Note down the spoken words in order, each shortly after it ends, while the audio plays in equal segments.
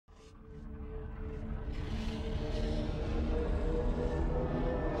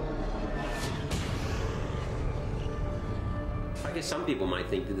guess some people might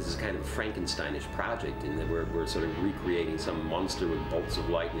think that this is kind of a Frankenstein-ish project, in that we're sort of recreating some monster with bolts of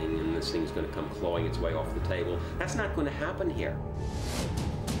lightning and this thing's going to come clawing its way off the table. That's not going to happen here.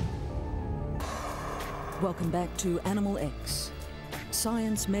 Welcome back to Animal X.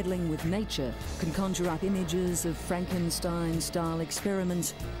 Science meddling with nature can conjure up images of Frankenstein-style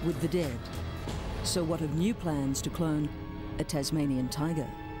experiments with the dead. So what of new plans to clone a Tasmanian tiger?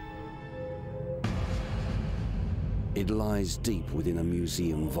 It lies deep within a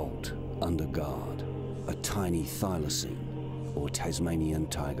museum vault, under guard, a tiny Thylacine, or Tasmanian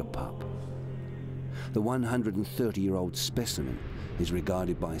tiger pup. The 130-year-old specimen is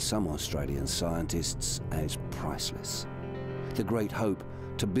regarded by some Australian scientists as priceless. The great hope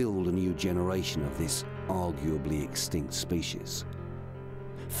to build a new generation of this arguably extinct species.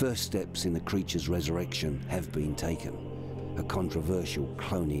 First steps in the creature's resurrection have been taken, a controversial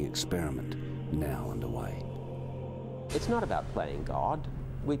cloning experiment now underway. It's not about playing God.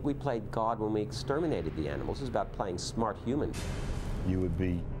 We played God when we exterminated the animals. It's about playing smart human. You would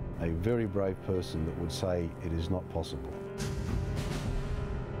be a very brave person that would say it is not possible.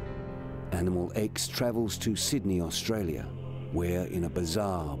 Animal X travels to Sydney, Australia, where in a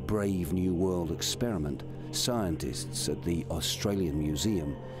bizarre, brave new world experiment, scientists at the Australian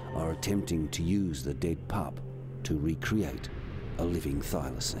Museum are attempting to use the dead pup to recreate a living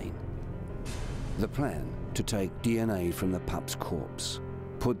Thylacine. The plan: to take DNA from the pup's corpse,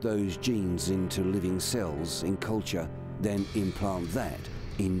 put those genes into living cells in culture, then implant that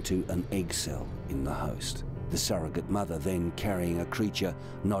into an egg cell in the host. The surrogate mother then carrying a creature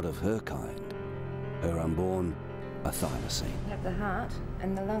not of her kind, her unborn, a Thylacine. You have the heart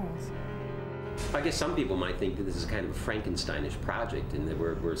and the lungs. I guess some people might think that this is kind of a Frankenstein-ish project, in that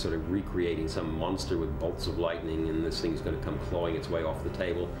we're sort of recreating some monster with bolts of lightning and this thing's going to come clawing its way off the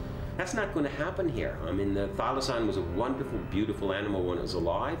table. That's not going to happen here. I mean, the Thylacine was a wonderful, beautiful animal when it was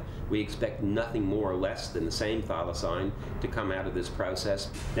alive. We expect nothing more or less than the same Thylacine to come out of this process.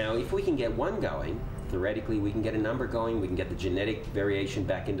 Now, if we can get one going, theoretically we can get a number going, we can get the genetic variation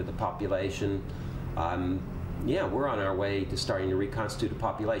back into the population. Yeah, we're on our way to starting to reconstitute a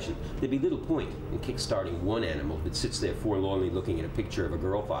population. There'd be little point in kick-starting one animal that sits there forlornly looking at a picture of a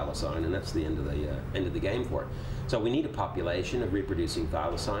girl Thylacine, and that's the end of the game for it. So we need a population of reproducing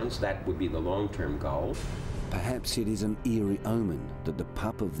Thylacines. That would be the long-term goal. Perhaps it is an eerie omen that the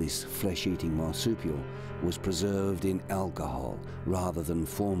pup of this flesh-eating marsupial was preserved in alcohol rather than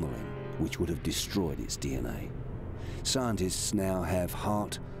formalin, which would have destroyed its DNA. Scientists now have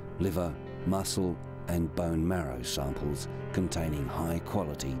heart, liver, muscle, and bone marrow samples containing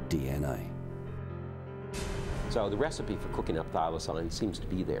high-quality DNA. So the recipe for cooking up Thylacine seems to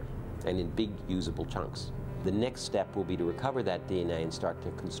be there, and in big, usable chunks. The next step will be to recover that DNA and start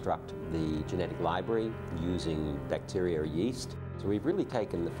to construct the genetic library using bacteria or yeast. So we've really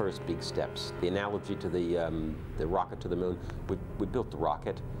taken the first big steps. The analogy to the rocket to the moon, we built the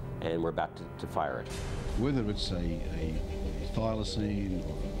rocket, and we're about to fire it. Whether it's a Thylacine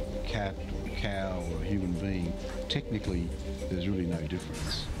or a cat or a cow or a human being, technically there's really no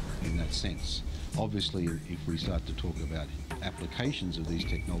difference in that sense. Obviously, if we start to talk about applications of these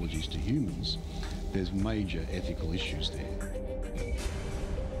technologies to humans, there's major ethical issues there.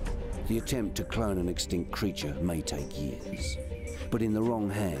 The attempt to clone an extinct creature may take years, but in the wrong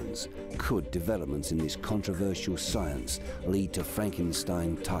hands, could developments in this controversial science lead to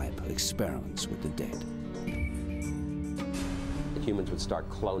Frankenstein-type experiments with the dead? Humans would start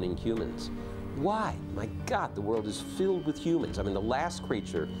cloning humans. Why? My God, the world is filled with humans. I mean, the last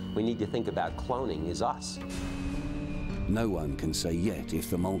creature we need to think about cloning is us. No one can say yet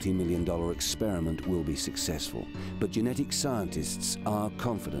if the multi-million-dollar experiment will be successful, but genetic scientists are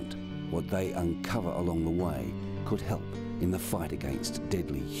confident what they uncover along the way could help in the fight against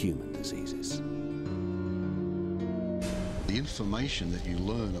deadly human diseases. The information that you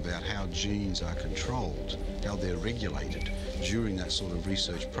learn about how genes are controlled, how they're regulated during that sort of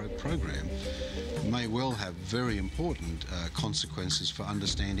research program may well have very important consequences for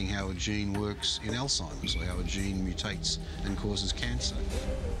understanding how a gene works in Alzheimer's, or how a gene mutates and causes cancer.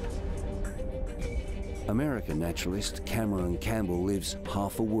 American naturalist Cameron Campbell lives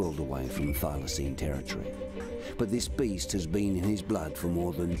half a world away from Thylacine territory, but this beast has been in his blood for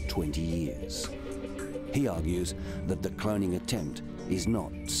more than 20 years. He argues that the cloning attempt is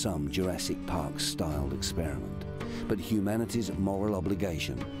not some Jurassic Park-styled experiment, but humanity's moral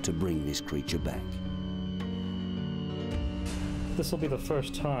obligation to bring this creature back. This will be the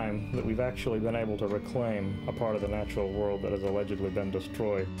first time that we've actually been able to reclaim a part of the natural world that has allegedly been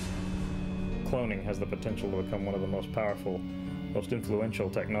destroyed. Cloning has the potential to become one of the most powerful, most influential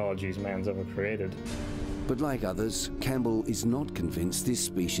technologies man's ever created. But like others, Campbell is not convinced this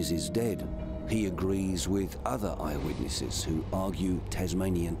species is dead. He agrees with other eyewitnesses who argue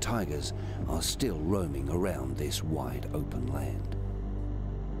Tasmanian tigers are still roaming around this wide open land.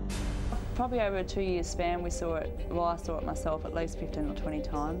 Probably over a 2-year span we saw it, well I saw it myself at least 15 or 20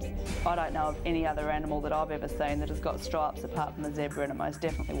 times. I don't know of any other animal that I've ever seen that has got stripes apart from the zebra, and it most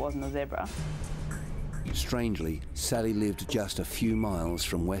definitely wasn't a zebra. Strangely, Sally lived just a few miles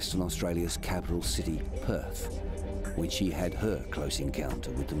from Western Australia's capital city, Perth, when she had her close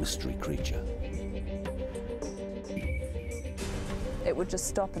encounter with the mystery creature. It would just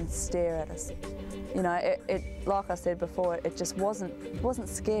stop and stare at us. You know, it like I said before, it just wasn't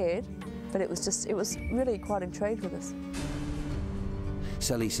scared, but it was really quite intrigued with us.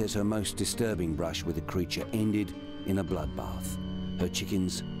 Sally says her most disturbing brush with the creature ended in a bloodbath, her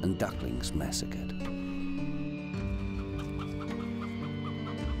chickens and ducklings massacred.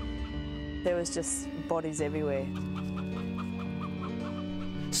 There was just bodies everywhere.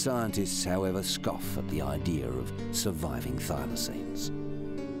 Scientists, however, scoff at the idea of surviving thylacines.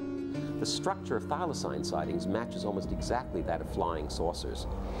 The structure of thylacine sightings matches almost exactly that of flying saucers.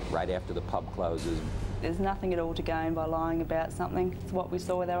 Right after the pub closes. There's nothing at all to gain by lying about something. It's what we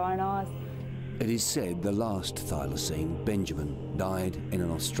saw with our own eyes. It is said the last thylacine, Benjamin, died in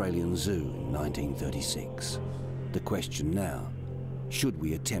an Australian zoo in 1936. The question now, should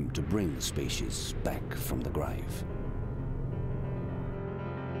we attempt to bring the species back from the grave?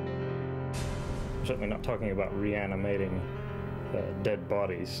 We're certainly not talking about reanimating dead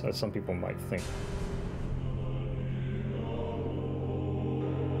bodies, as some people might think.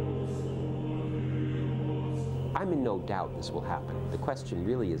 I'm in no doubt this will happen. The question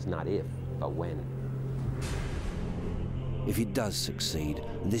really is not if, but when. If it does succeed,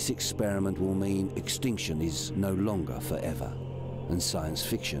 this experiment will mean extinction is no longer forever, and science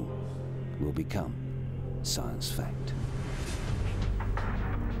fiction will become science fact.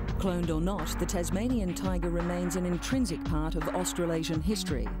 Cloned or not, the Tasmanian tiger remains an intrinsic part of Australasian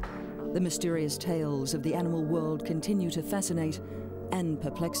history. The mysterious tales of the animal world continue to fascinate and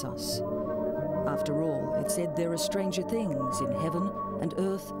perplex us. After all, it's said there are stranger things in heaven and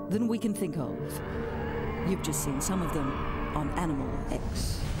earth than we can think of. You've just seen some of them on Animal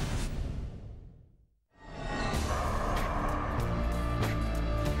X.